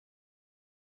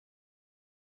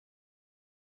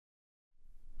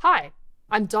Hi,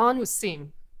 I'm Don with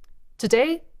Seam.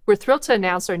 Today, we're thrilled to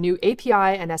announce our new API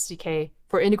and SDK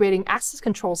for integrating access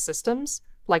control systems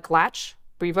like Latch,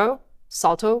 Brivo,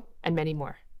 Salto, and many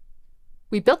more.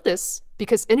 We built this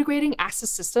because integrating access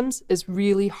systems is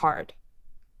really hard.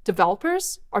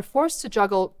 Developers are forced to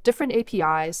juggle different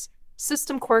APIs,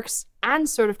 system quirks, and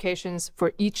certifications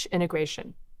for each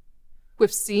integration.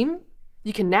 With Seam,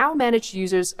 you can now manage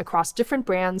users across different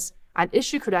brands and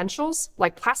issue credentials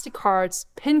like plastic cards,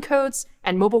 PIN codes,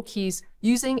 and mobile keys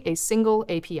using a single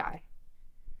API.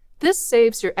 This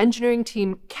saves your engineering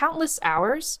team countless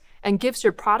hours and gives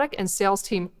your product and sales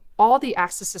team all the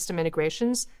access system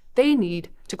integrations they need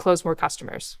to close more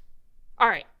customers. All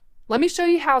right, let me show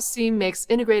you how Seam makes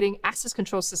integrating access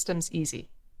control systems easy.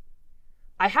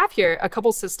 I have here a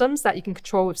couple systems that you can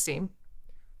control with Seam.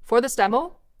 For this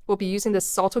demo, we'll be using this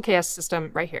Salto KS system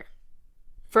right here.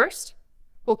 First,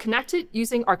 we'll connect it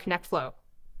using our connect flow.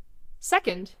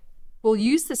 Second, we'll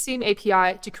use the Seam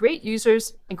API to create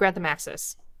users and grant them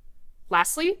access.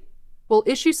 Lastly, we'll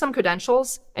issue some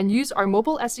credentials and use our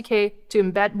mobile SDK to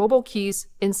embed mobile keys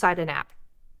inside an app.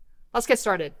 Let's get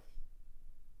started.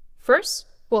 First,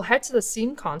 we'll head to the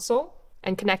Seam console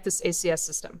and connect this ACS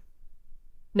system.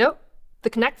 Note,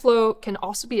 the connect flow can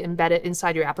also be embedded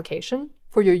inside your application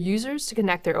for your users to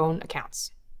connect their own accounts.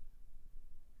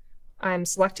 I'm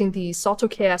selecting the Salto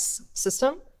KS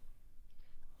system,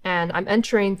 and I'm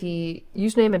entering the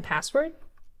username and password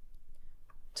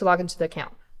to log into the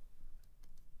account.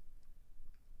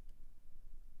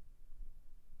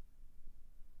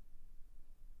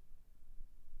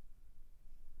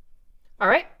 All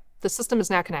right, the system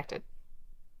is now connected.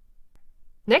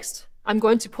 Next, I'm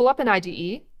going to pull up an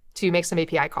IDE to make some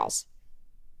API calls.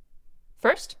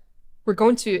 First, we're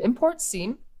going to import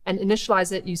Seam and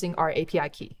initialize it using our API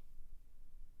key.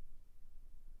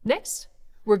 Next,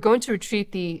 we're going to retrieve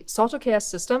the Salto KS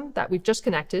system that we've just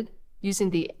connected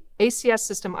using the ACS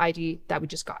system ID that we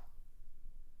just got.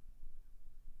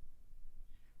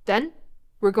 Then,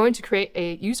 we're going to create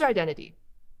a user identity.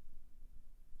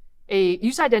 A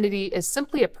user identity is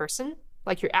simply a person,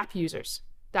 like your app users,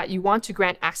 that you want to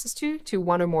grant access to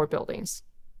one or more buildings.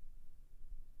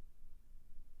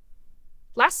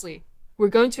 Lastly, we're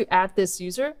going to add this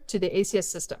user to the ACS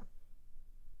system.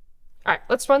 All right,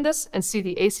 let's run this and see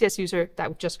the ACS user that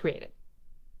we've just created.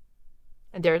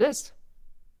 And there it is.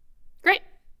 Great.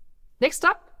 Next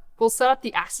up, we'll set up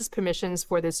the access permissions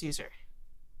for this user.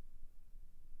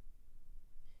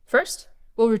 First,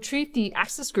 we'll retrieve the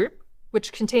access group,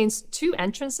 which contains 2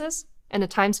 entrances and a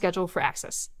time schedule for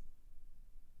access.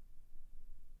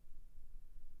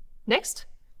 Next,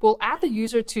 we'll add the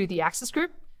user to the access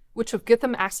group, which will give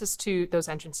them access to those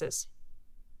entrances.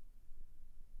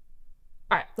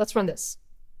 All right, let's run this.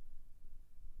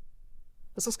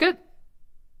 This looks good.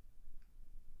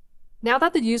 Now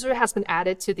that the user has been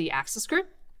added to the access group,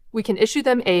 we can issue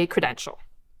them a credential.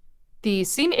 The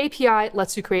Seam API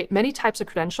lets you create many types of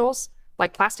credentials,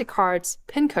 like plastic cards,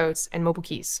 PIN codes, and mobile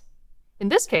keys. In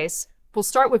this case, we'll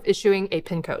start with issuing a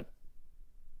PIN code.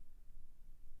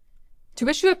 To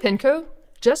issue a PIN code,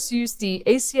 just use the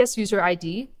ACS user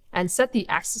ID and set the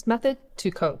access method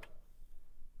to code.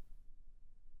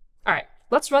 All right,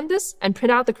 let's run this and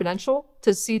print out the credential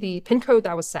to see the PIN code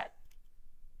that was set.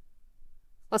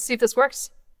 Let's see if this works.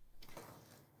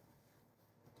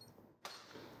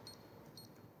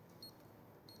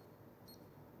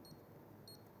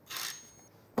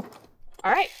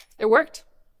 All right, it worked.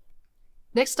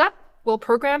 Next up, we'll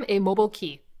program a mobile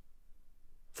key.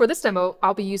 For this demo,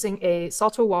 I'll be using a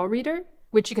Salto wall reader,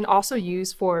 which you can also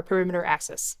use for perimeter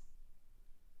access.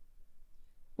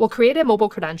 We'll create a mobile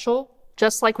credential,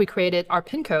 just like we created our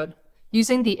PIN code,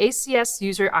 using the ACS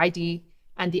user ID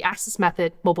and the access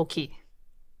method mobile key.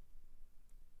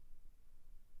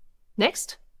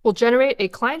 Next, we'll generate a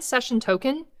client session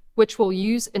token, which we'll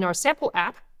use in our sample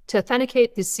app to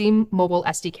authenticate the Seam mobile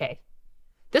SDK.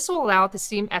 This will allow the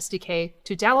Seam SDK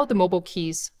to download the mobile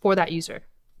keys for that user.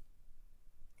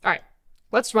 All right,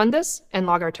 let's run this and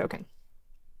log our token.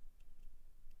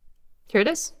 Here it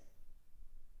is.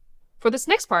 For this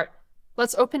next part,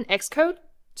 let's open Xcode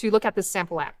to look at this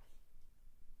sample app.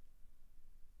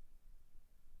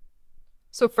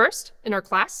 So first, in our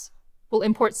class, we'll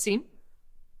import Seam.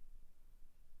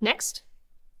 Next,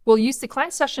 we'll use the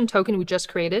client session token we just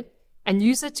created and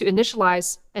use it to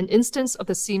initialize an instance of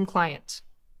the Seam client.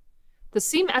 The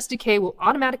Seam SDK will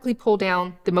automatically pull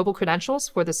down the mobile credentials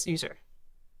for this user.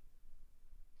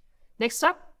 Next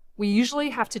up, we usually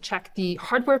have to check the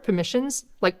hardware permissions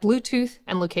like Bluetooth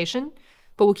and location,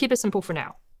 but we'll keep it simple for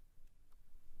now.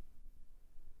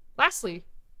 Lastly,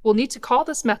 we'll need to call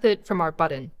this method from our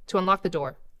button to unlock the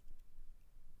door.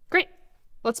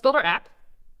 Let's build our app.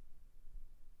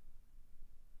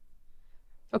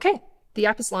 Okay, the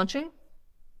app is launching.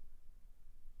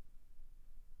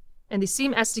 And the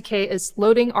Seam SDK is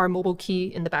loading our mobile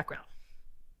key in the background.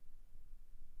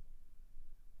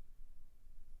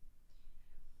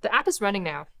 The app is running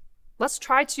now. Let's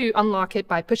try to unlock it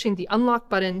by pushing the unlock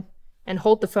button and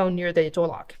hold the phone near the door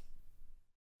lock.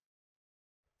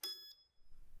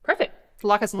 Perfect, the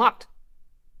lock is unlocked.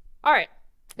 All right,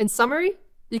 in summary,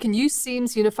 you can use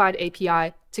Seam's unified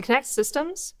API to connect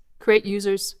systems, create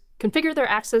users, configure their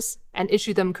access, and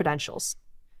issue them credentials.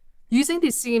 Using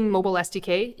the Seam mobile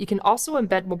SDK, you can also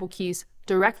embed mobile keys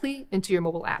directly into your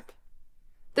mobile app.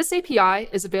 This API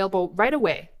is available right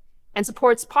away and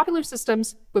supports popular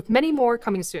systems with many more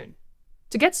coming soon.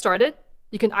 To get started,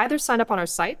 you can either sign up on our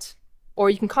site, or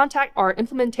you can contact our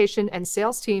implementation and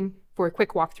sales team for a quick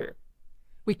walkthrough.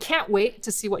 We can't wait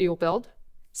to see what you'll build.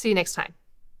 See you next time.